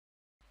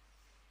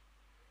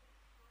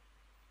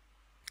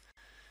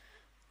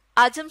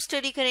आज हम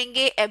स्टडी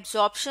करेंगे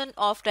absorption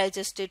of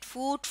digested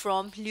food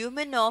from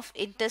lumen of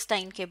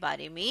intestine के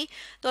बारे में।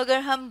 तो अगर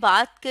हम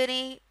बात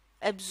करें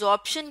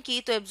एब्जॉर्प्शन की,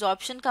 तो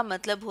एब्जॉर्प्शन का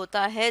मतलब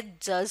होता है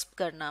जज्ब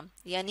करना,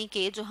 यानी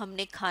कि जो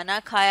हमने खाना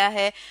खाया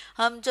है,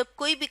 हम जब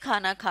कोई भी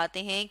खाना खाते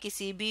हैं,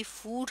 किसी भी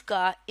फूड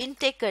का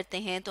इनटेक करते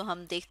हैं, तो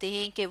हम देखते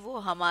हैं कि वो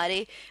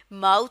हमारे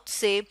माउथ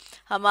से,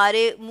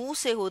 हमारे मुंह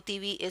से होती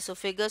हुई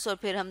एसोफेगस, और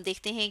फिर हम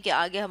देखते हैं कि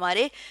आगे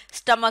हमारे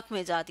स्टमक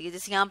में जाती है।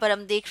 जैसे यहाँ पर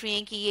हम देख रहे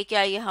हैं कि ये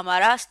क्या, ये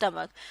हमारा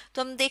स्टमक।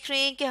 तो हम देख रहे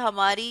हैं कि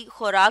हमारी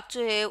खुराक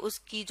जो है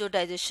उसकी जो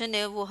डाइजेशन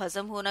है वो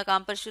हजम होना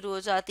काम पर शुरू हो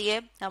जाती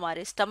है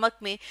हमारे स्टमक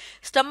में।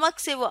 स्टमक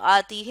से वो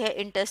आती है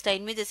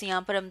इंटेस्टाइन में। जैसे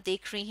यहाँ पर हम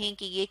देख रहे हैं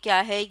कि ये क्या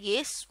है,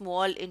 ये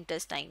स्मॉल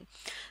इंटेस्टाइन।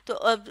 तो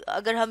अब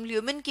अगर हम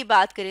ल्यूमेन की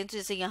बात करें, तो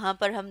जैसे यहाँ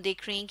पर हम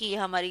देख रहे हैं कि ये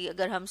हमारी,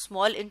 अगर हम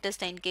स्मॉल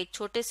इंटेस्टाइन के एक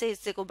छोटे से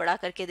हिस्से को बड़ा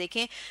करके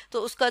देखें,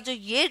 तो उसका जो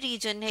ये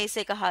रीजन है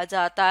इसे कहा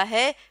जाता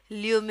है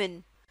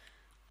ल्यूमेन।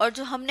 और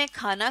जो हमने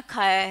खाना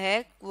खाया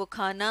है, वो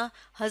खाना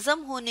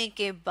हजम होने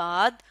के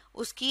बाद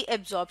उसकी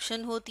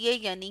एब्जॉर्प्शन होती है,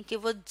 यानी कि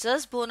वो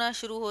जज्ब होना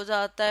शुरू हो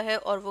जाता है,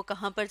 और वो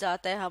कहाँ पर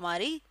जाता है,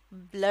 हमारी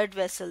ब्लड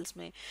वेसल्स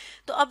में।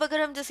 तो अब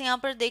अगर हम जैसे यहाँ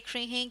पर देख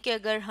रहे हैं कि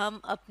अगर हम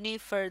अपनी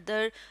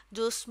फर्दर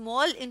जो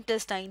स्मॉल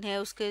इंटेस्टाइन है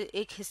उसके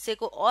एक हिस्से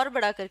को और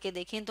बड़ा करके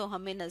देखें, तो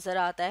हमें नजर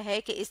आता है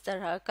कि इस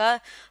तरह का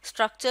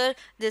स्ट्रक्चर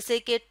जैसे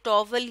कि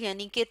टॉवल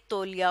यानी कि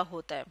तौलिया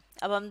होता है।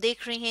 अब हम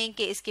देख रहे हैं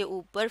कि इसके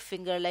ऊपर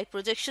फिंगर लाइक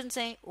प्रोजेक्शंस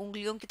हैं,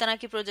 उंगलियों की तरह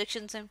की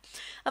प्रोजेक्शंस हैं।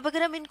 अब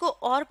अगर हम इनको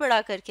और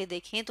बड़ा करके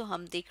देखें, तो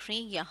हम देख रहे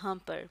हैं यहाँ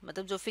पर,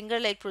 मतलब जो फिंगर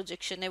लाइक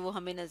प्रोजेक्शन है वो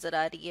हमें नजर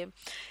आ रही है।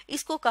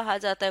 इसको कहा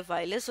जाता है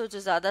वाइलस, और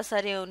जो ज्यादा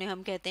सारे उन्हें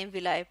हम कहते हैं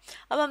विलाय।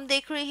 अब हम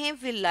देख रहे हैं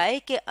विलाय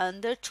के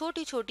अंदर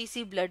छोटी छोटी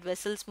सी ब्लड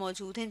वेसल्स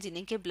मौजूद हैं,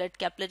 जिन्हें के ब्लड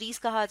कैपिलरीज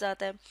कहा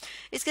जाता है।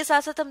 इसके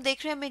साथ साथ हम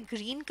देख रहे हैं हमें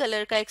ग्रीन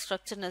कलर का एक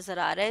स्ट्रक्चर नजर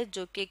आ रहा है,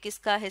 जो कि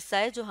किसका हिस्सा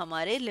है, जो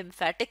हमारे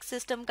लिम्फेटिक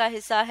सिस्टम का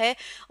हिस्सा है,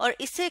 और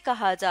इसे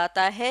कहा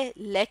जाता है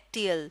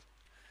लैक्टियल।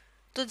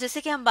 तो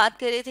जैसे कि हम बात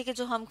कर रहे थे कि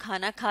जो हम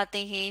खाना खाते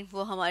हैं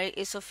वो हमारे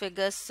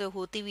एसोफेगस से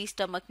होती हुई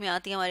स्टमक में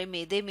आती है, हमारे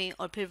मैदे में,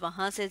 और फिर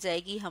वहां से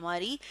जाएगी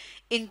हमारी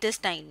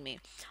इंटेस्टाइन में।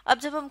 अब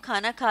जब हम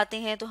खाना खाते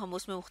हैं तो हम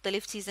उसमें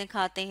मुख्तलिफ चीज़ें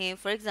खाते हैं।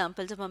 फॉर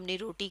एग्जांपल, जब हमने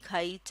रोटी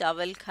खाई,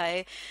 चावल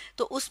खाए,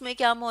 तो उसमें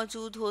क्या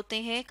मौजूद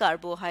होते हैं,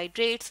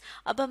 कार्बोहाइड्रेट्स।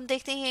 अब हम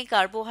देखते हैं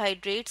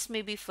कार्बोहाइड्रेट्स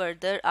में भी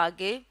फर्दर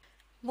आगे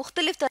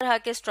मुख्तलिफ तरह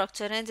के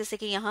स्ट्रक्चर हैं, जैसे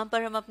कि यहाँ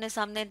पर हम अपने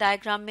सामने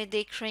डायग्राम में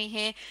देख रहे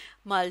हैं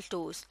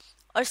माल्टोज,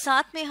 और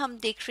साथ में हम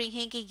देख रहे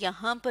हैं कि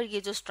यहाँ पर ये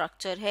जो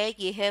स्ट्रक्चर है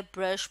ये है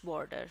ब्रश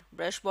बॉर्डर।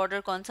 ब्रश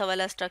बॉर्डर कौन सा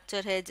वाला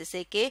स्ट्रक्चर है,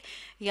 जैसे कि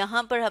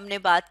यहाँ पर हमने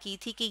बात की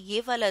थी कि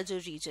ये वाला जो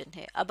रीजन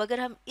है, अब अगर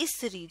हम इस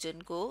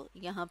रीजन को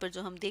यहाँ पर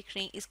जो हम देख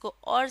रहे हैं इसको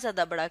और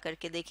ज्यादा बड़ा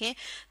करके देखें,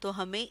 तो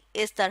हमें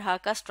इस तरह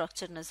का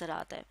स्ट्रक्चर नजर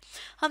आता है।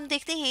 हम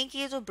देखते हैं कि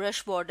ये जो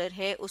ब्रश बॉर्डर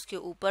है उसके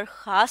ऊपर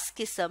खास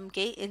किस्म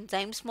के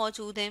एंजाइम्स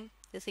मौजूद हैं।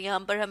 जैसे यहाँ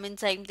पर हम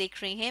एंजाइम देख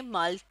रहे हैं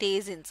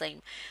माल्टेज एंजाइम।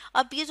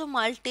 अब ये जो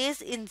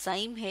माल्टेज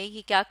एंजाइम है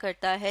ये क्या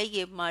करता है,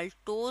 ये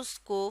माल्टोज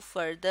को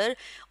फर्दर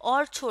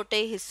और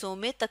छोटे हिस्सों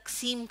में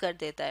तकसीम कर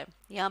देता है।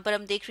 यहाँ पर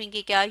हम देख रहे हैं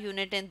कि क्या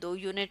यूनिट हैं, 2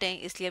 यूनिट हैं,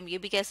 इसलिए हम ये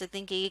भी कह सकते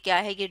हैं कि ये क्या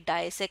है, ये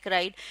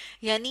डाइसेक्राइड,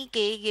 यानी कि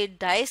ये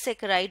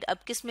डाइसेक्राइड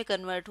अब किस में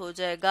कन्वर्ट हो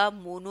जाएगा,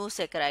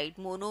 मोनोसेक्राइड।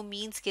 मोनो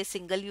मीन्स के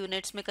सिंगल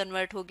यूनिट्स में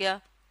कन्वर्ट हो गया।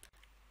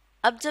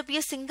 अब जब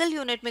ये सिंगल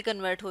यूनिट में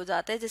कन्वर्ट हो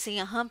जाता है, जैसे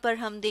यहाँ पर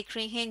हम देख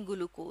रहे हैं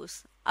ग्लूकोज।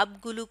 अब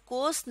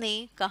ग्लूकोज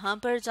ने कहाँ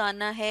पर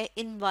जाना है,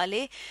 इन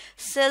वाले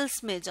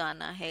सेल्स में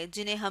जाना है,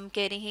 जिन्हें हम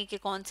कह रहे हैं कि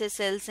कौन से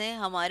सेल्स हैं,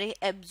 हमारे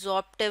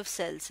एब्जॉर्प्टिव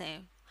सेल्स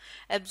हैं।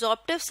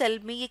 एब्जॉर्प्टिव सेल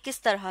में ये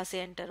किस तरह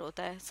से एंटर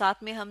होता है,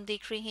 साथ में हम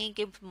देख रहे हैं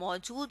कि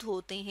मौजूद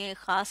होते हैं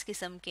खास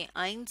किस्म के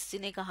आयंस,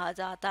 जिन्हें कहा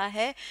जाता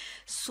है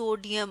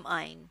सोडियम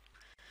आयन।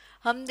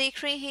 हम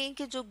देख रहे हैं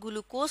कि जो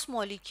ग्लूकोज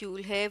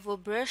मॉलिक्यूल है वो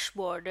ब्रश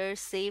बॉर्डर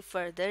से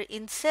फर्दर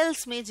इन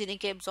सेल्स में, जिन्हें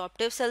के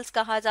एब्जॉर्प्टिव सेल्स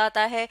कहा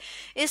जाता है,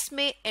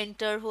 इसमें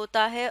एंटर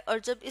होता है। और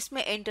जब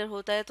इसमें एंटर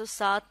होता है तो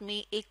साथ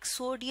में एक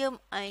सोडियम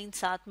आयन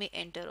साथ में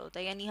एंटर होता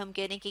है, यानी हम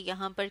कह रहे हैं कि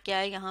यहाँ पर क्या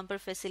है, यहाँ पर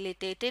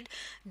फैसिलिटेटेड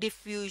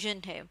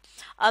डिफ्यूजन है।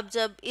 अब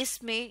जब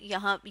इसमें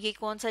यहाँ ये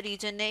कौन सा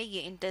रीजन है,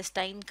 ये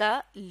इंटेस्टाइन का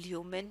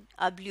ल्यूमेन।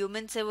 अब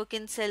ल्यूमेन से वो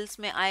किन सेल्स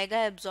में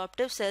आएगा,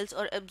 एब्जॉर्प्टिव सेल्स,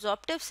 और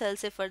एब्जॉर्प्टिव सेल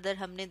से फर्दर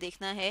हमने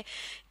देखना है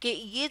कि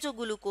ये जो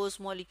ग्लूकोज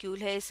मॉलिक्यूल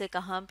है इसे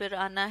कहाँ पर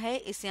आना है,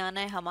 इसे आना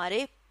है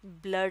हमारे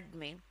ब्लड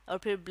में, और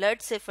फिर ब्लड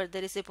से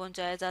फर्दर इसे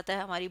पहुंचाया जाता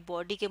है हमारी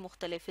बॉडी के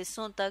मुख्तलिफ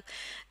हिस्सों तक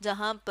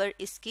जहां पर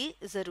इसकी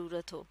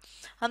ज़रूरत हो।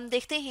 हम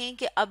देखते हैं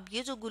कि अब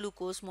ये जो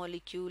ग्लूकोज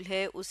मॉलिक्यूल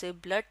है उसे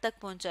ब्लड तक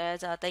पहुंचाया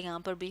जाता है। यहाँ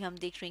पर भी हम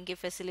देख रहे हैं कि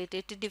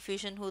फैसिलिटेटेड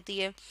डिफ्यूजन होती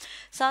है।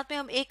 साथ में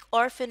हम एक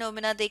और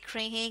फिनोमेना देख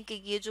रहे हैं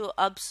कि ये जो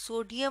अब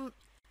सोडियम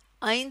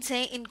आयंस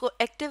हैं इनको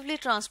एक्टिवली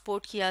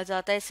ट्रांसपोर्ट किया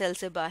जाता है सेल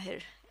से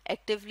बाहर।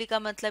 एक्टिवली का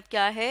मतलब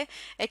क्या है?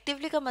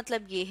 एक्टिवली का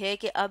मतलब ये है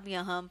कि अब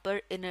यहाँ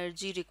पर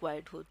एनर्जी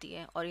रिक्वायर्ड होती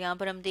है, और यहाँ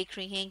पर हम देख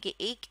रहे हैं कि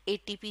एक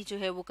एटीपी जो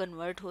है वो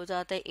कन्वर्ट हो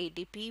जाता है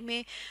एटीपी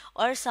में,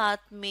 और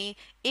साथ में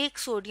एक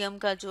सोडियम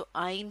का जो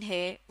आयन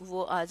है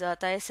वो आ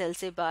जाता है सेल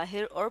से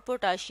बाहर, और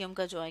पोटाशियम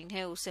का जो आयन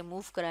है उसे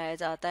मूव कराया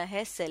जाता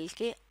है सेल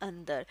के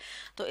अंदर।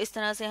 तो इस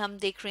तरह से हम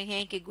देख रहे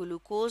हैं कि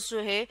ग्लूकोज जो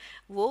है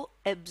वो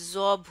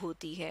एब्जॉर्ब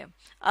होती है।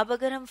 अब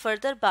अगर हम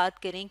फर्दर बात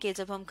करें कि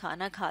जब हम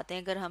खाना खाते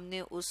हैं, अगर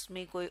हमने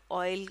उसमें कोई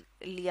ऑयल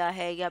लिया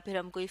है या फिर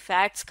हम कोई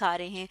फैट्स खा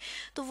रहे हैं,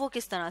 तो वो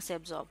किस तरह से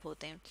एब्जॉर्ब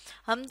होते हैं।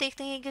 हम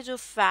देखते हैं कि जो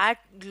फैट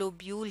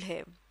ग्लोब्यूल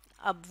है,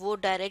 अब वो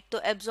डायरेक्ट तो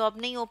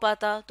एब्जॉर्ब नहीं हो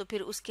पाता, तो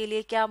फिर उसके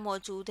लिए क्या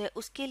मौजूद है?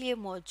 उसके लिए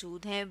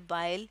मौजूद है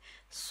बाइल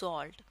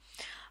सॉल्ट।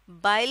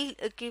 बाइल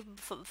की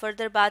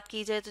फर्दर बात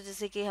की जाए तो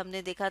जैसे कि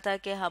हमने देखा था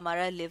कि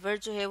हमारा लिवर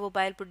जो है वो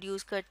बाइल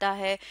प्रोड्यूस करता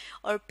है,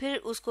 और फिर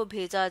उसको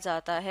भेजा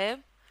जाता है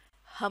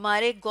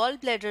हमारे गॉल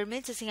ब्लैडर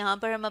में, जैसे यहाँ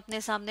पर हम अपने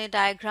सामने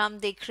डायग्राम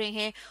देख रहे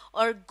हैं,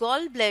 और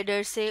गॉल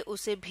ब्लैडर से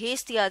उसे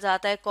भेज दिया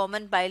जाता है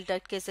कॉमन बाइल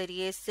डक्ट के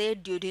जरिए से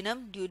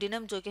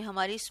ड्यूडेनम जो कि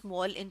हमारी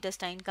स्मॉल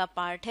इंटेस्टाइन का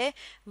पार्ट है,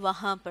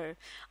 वहां पर।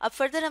 अब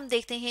फर्दर हम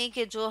देखते हैं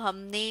कि जो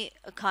हमने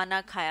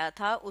खाना खाया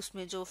था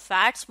उसमें जो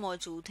फैट्स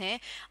मौजूद हैं,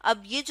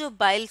 अब ये जो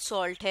बाइल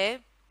सॉल्ट है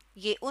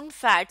ये उन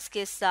फैट्स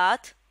के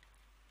साथ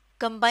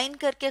कंबाइन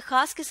करके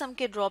खास किस्म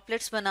के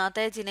ड्रॉपलेट्स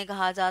बनाता है, जिन्हें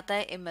कहा जाता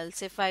है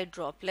इमल्सिफाइड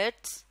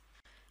ड्रॉपलेट्स।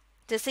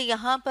 जैसे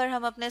यहाँ पर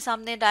हम अपने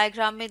सामने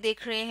डायग्राम में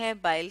देख रहे हैं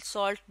बाइल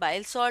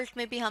सॉल्ट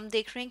में भी हम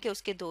देख रहे हैं कि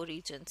उसके दो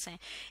रीजन्स हैं।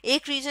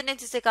 एक रीजन है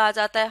जिसे कहा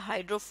जाता है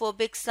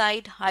हाइड्रोफोबिक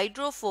साइड,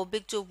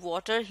 हाइड्रोफोबिक जो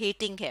वाटर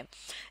हीटिंग है।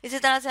 इसी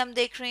तरह से हम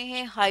देख रहे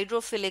हैं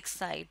हाइड्रोफिलिक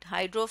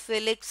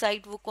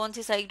साइड वो कौन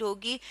सी साइड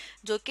होगी?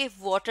 जो कि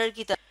वाटर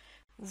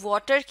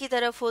की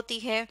तरफ होती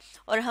है।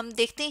 और हम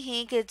देखते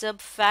हैं कि जब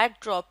फैट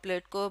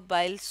ड्रॉपलेट को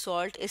बाइल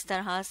सॉल्ट इस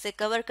तरह से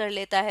कवर कर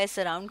लेता है,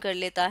 सराउंड कर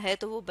लेता है,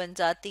 तो वो बन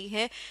जाती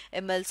है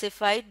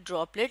एमल्सिफाइड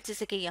ड्रॉपलेट,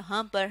 जैसे कि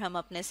यहाँ पर हम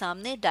अपने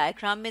सामने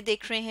डायग्राम में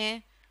देख रहे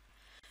हैं।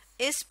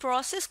 इस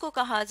प्रोसेस को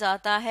कहा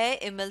जाता है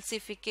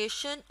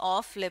इमल्सिफिकेशन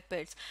ऑफ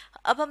लिपिड्स।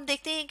 अब हम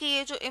देखते हैं कि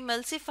ये जो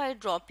इमल्सिफाइड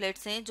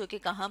ड्रॉपलेट्स हैं जो कि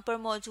कहाँ पर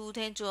मौजूद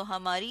हैं? जो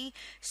हमारी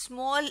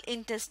स्मॉल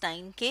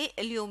इंटेस्टाइन के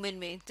ल्यूमेन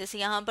में। जैसे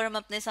यहाँ पर हम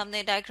अपने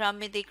सामने डायग्राम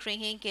में देख रहे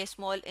हैं कि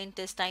स्मॉल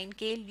इंटेस्टाइन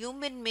के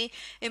ल्यूमेन में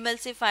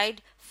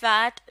इमल्सिफाइड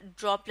फैट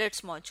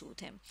ड्रॉपलेट्स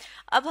मौजूद हैं।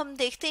 अब हम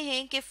देखते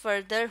हैं कि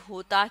फर्दर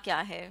होता क्या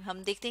है।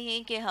 हम देखते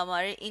हैं कि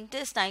हमारे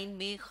इंटेस्टाइन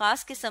में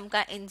खास किस्म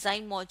का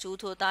एंजाइम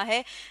मौजूद होता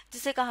है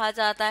जिसे कहा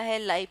जाता है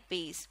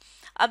लाइपेज।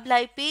 अब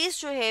लाइपेज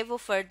जो है वो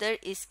फर्दर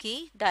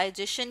इसकी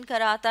डाइजेशन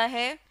कराता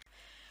है,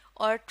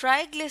 और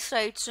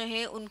ट्राइग्लिसराइड्स जो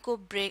हैं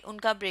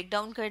उनका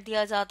ब्रेकडाउन कर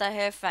दिया जाता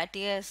है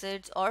फैटी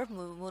एसिड्स और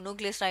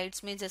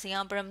मोनोग्लिसराइड्स में। जैसे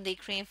यहाँ पर हम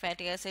देख रहे हैं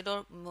फैटी एसिड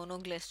और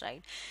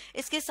मोनोग्लिसराइड।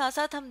 इसके साथ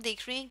साथ हम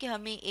देख रहे हैं कि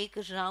हमें एक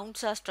राउंड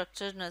सा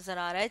स्ट्रक्चर नजर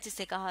आ रहा है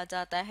जिसे कहा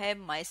जाता है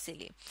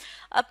माइसिली।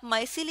 अब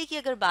माइसिली की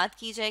अगर बात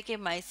की जाए कि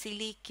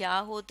माइसिली क्या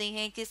होते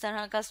हैं, किस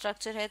तरह का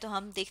स्ट्रक्चर है, तो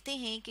हम देखते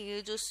हैं कि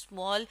ये जो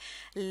स्मॉल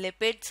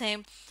लिपिड्स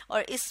हैं,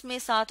 और इसमें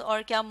साथ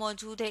और क्या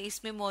मौजूद है?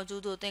 इसमें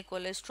मौजूद होते हैं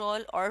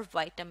कोलेस्ट्रॉल और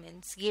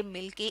वाइटामिन। ये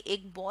मिलके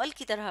एक बॉल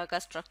की तरह का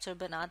स्ट्रक्चर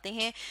बनाते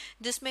हैं,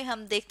 जिसमें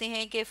हम देखते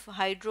हैं कि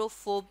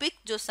हाइड्रोफोबिक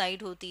जो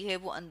साइड होती है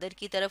वो अंदर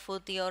की तरफ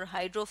होती है, और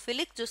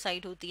हाइड्रोफिलिक जो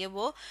साइड होती है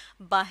वो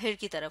बाहर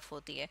की तरफ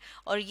होती है।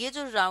 और ये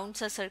जो राउंड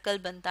सा सर्कल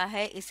बनता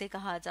है इसे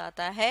कहा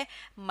जाता है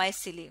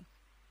माइसिली।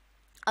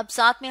 अब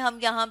साथ में हम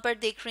यहाँ पर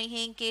देख रहे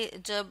हैं कि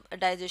जब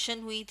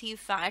डाइजेशन हुई थी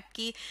फैट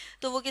की,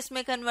 तो वो किस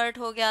में कन्वर्ट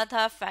हो गया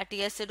था? फैटी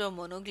एसिड और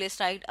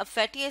मोनोग्लिसराइड। अब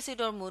फैटी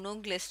एसिड और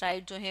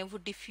मोनोग्लिसराइड जो हैं वो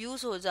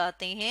डिफ्यूज हो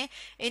जाते हैं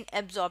इन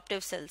एब्जॉर्प्टिव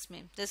सेल्स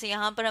में। जैसे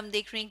यहाँ पर हम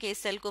देख रहे हैं कि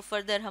इस सेल को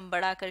फर्दर हम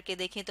बड़ा करके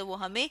देखें तो वो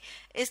हमें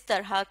इस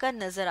तरह का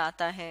नजर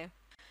आता है।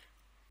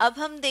 अब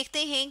हम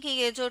देखते हैं कि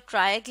ये जो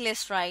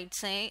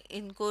ट्राइग्लिसराइड्स हैं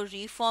इनको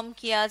रिफॉर्म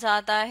किया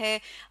जाता है,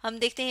 हम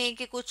देखते हैं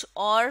कि कुछ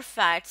और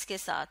फैट्स के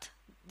साथ।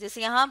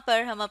 जैसे यहाँ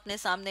पर हम अपने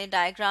सामने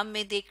डायग्राम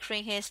में देख रहे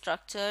हैं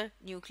स्ट्रक्चर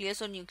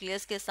न्यूक्लियस, और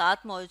न्यूक्लियस के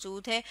साथ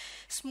मौजूद है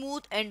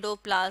स्मूथ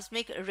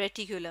एंडोप्लाज्मिक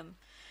रेटिकुलम।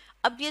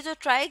 अब ये जो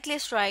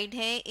ट्राइग्लिसराइड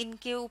हैं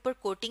इनके ऊपर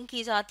कोटिंग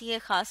की जाती है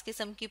खास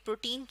किस्म की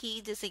प्रोटीन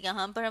की। जैसे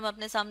यहाँ पर हम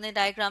अपने सामने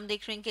डायग्राम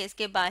देख रहे हैं कि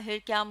इसके बाहर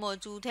क्या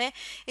मौजूद है?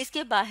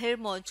 इसके बाहर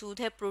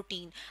मौजूद है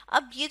प्रोटीन।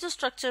 अब ये जो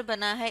स्ट्रक्चर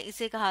बना है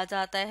इसे कहा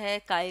जाता है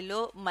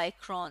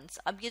काइलोमाइक्रॉन्स।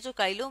 अब ये जो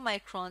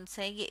काइलोमाइक्रॉन्स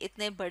हैं ये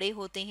इतने बड़े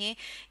होते हैं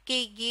कि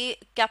ये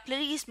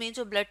कैपिलरीज में,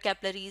 जो ब्लड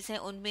कैपिलरीज हैं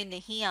उनमें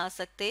नहीं आ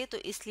सकते, तो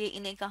इसलिए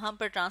इन्हें कहाँ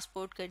पर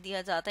ट्रांसपोर्ट कर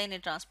दिया जाता है?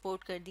 इन्हें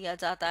ट्रांसपोर्ट कर दिया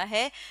जाता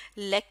है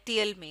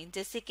लेक्टियल में।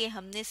 जैसे कि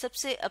हमने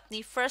सबसे अपनी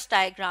फर्स्ट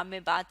डायग्राम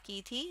में बात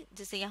की थी,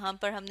 जैसे यहाँ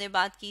पर हमने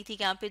बात की थी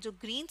कि यहाँ पे जो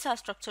ग्रीन सा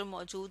स्ट्रक्चर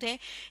मौजूद है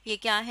ये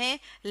क्या है?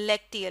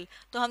 लेक्टियल।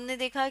 तो हमने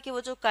देखा कि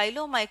वो जो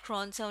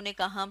काइलोमाइक्रॉन्स है उन्हें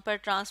कहाँ पर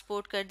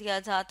ट्रांसपोर्ट कर दिया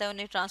जाता है?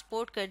 उन्हें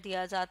ट्रांसपोर्ट कर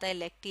दिया जाता है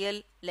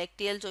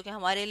लेक्टियल जो कि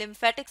हमारे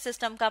लिम्फेटिक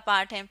सिस्टम का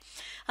पार्ट है।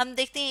 हम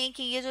देखते हैं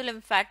कि ये जो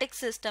लिम्फेटिक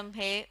सिस्टम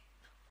है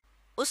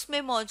उसमें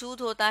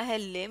मौजूद होता है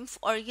लिम्फ,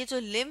 और ये जो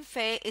लिम्फ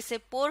है इसे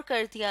पोर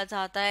कर दिया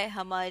जाता है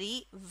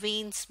हमारी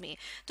वेन्स में।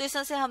 तो इस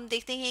तरह से हम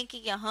देखते हैं कि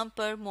यहाँ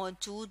पर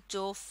मौजूद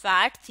जो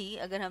फैट थी,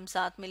 अगर हम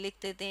साथ में लिख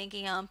देते हैं कि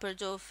यहाँ पर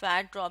जो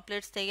फैट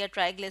ड्रॉपलेट्स थे या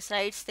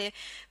ट्राइग्लिसराइड्स थे,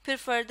 फिर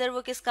फर्दर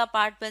वो किसका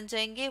पार्ट बन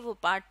जाएंगे, वो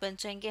पार्ट बन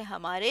जाएंगे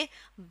हमारे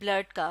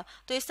ब्लड का।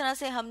 तो इस तरह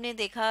से हमने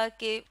देखा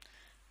कि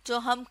जो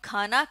हम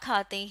खाना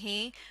खाते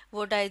हैं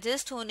वो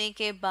डाइजेस्ट होने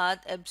के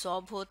बाद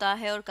एब्जॉर्ब होता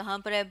है, और कहाँ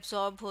पर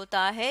एब्जॉर्ब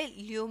होता है,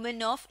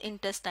 ल्यूमेन ऑफ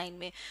इंटेस्टाइन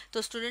में।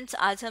 तो स्टूडेंट्स,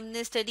 आज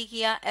हमने स्टडी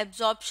किया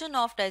absorption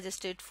of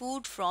digested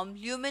food from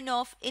lumen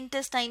of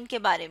intestine के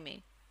बारे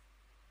में।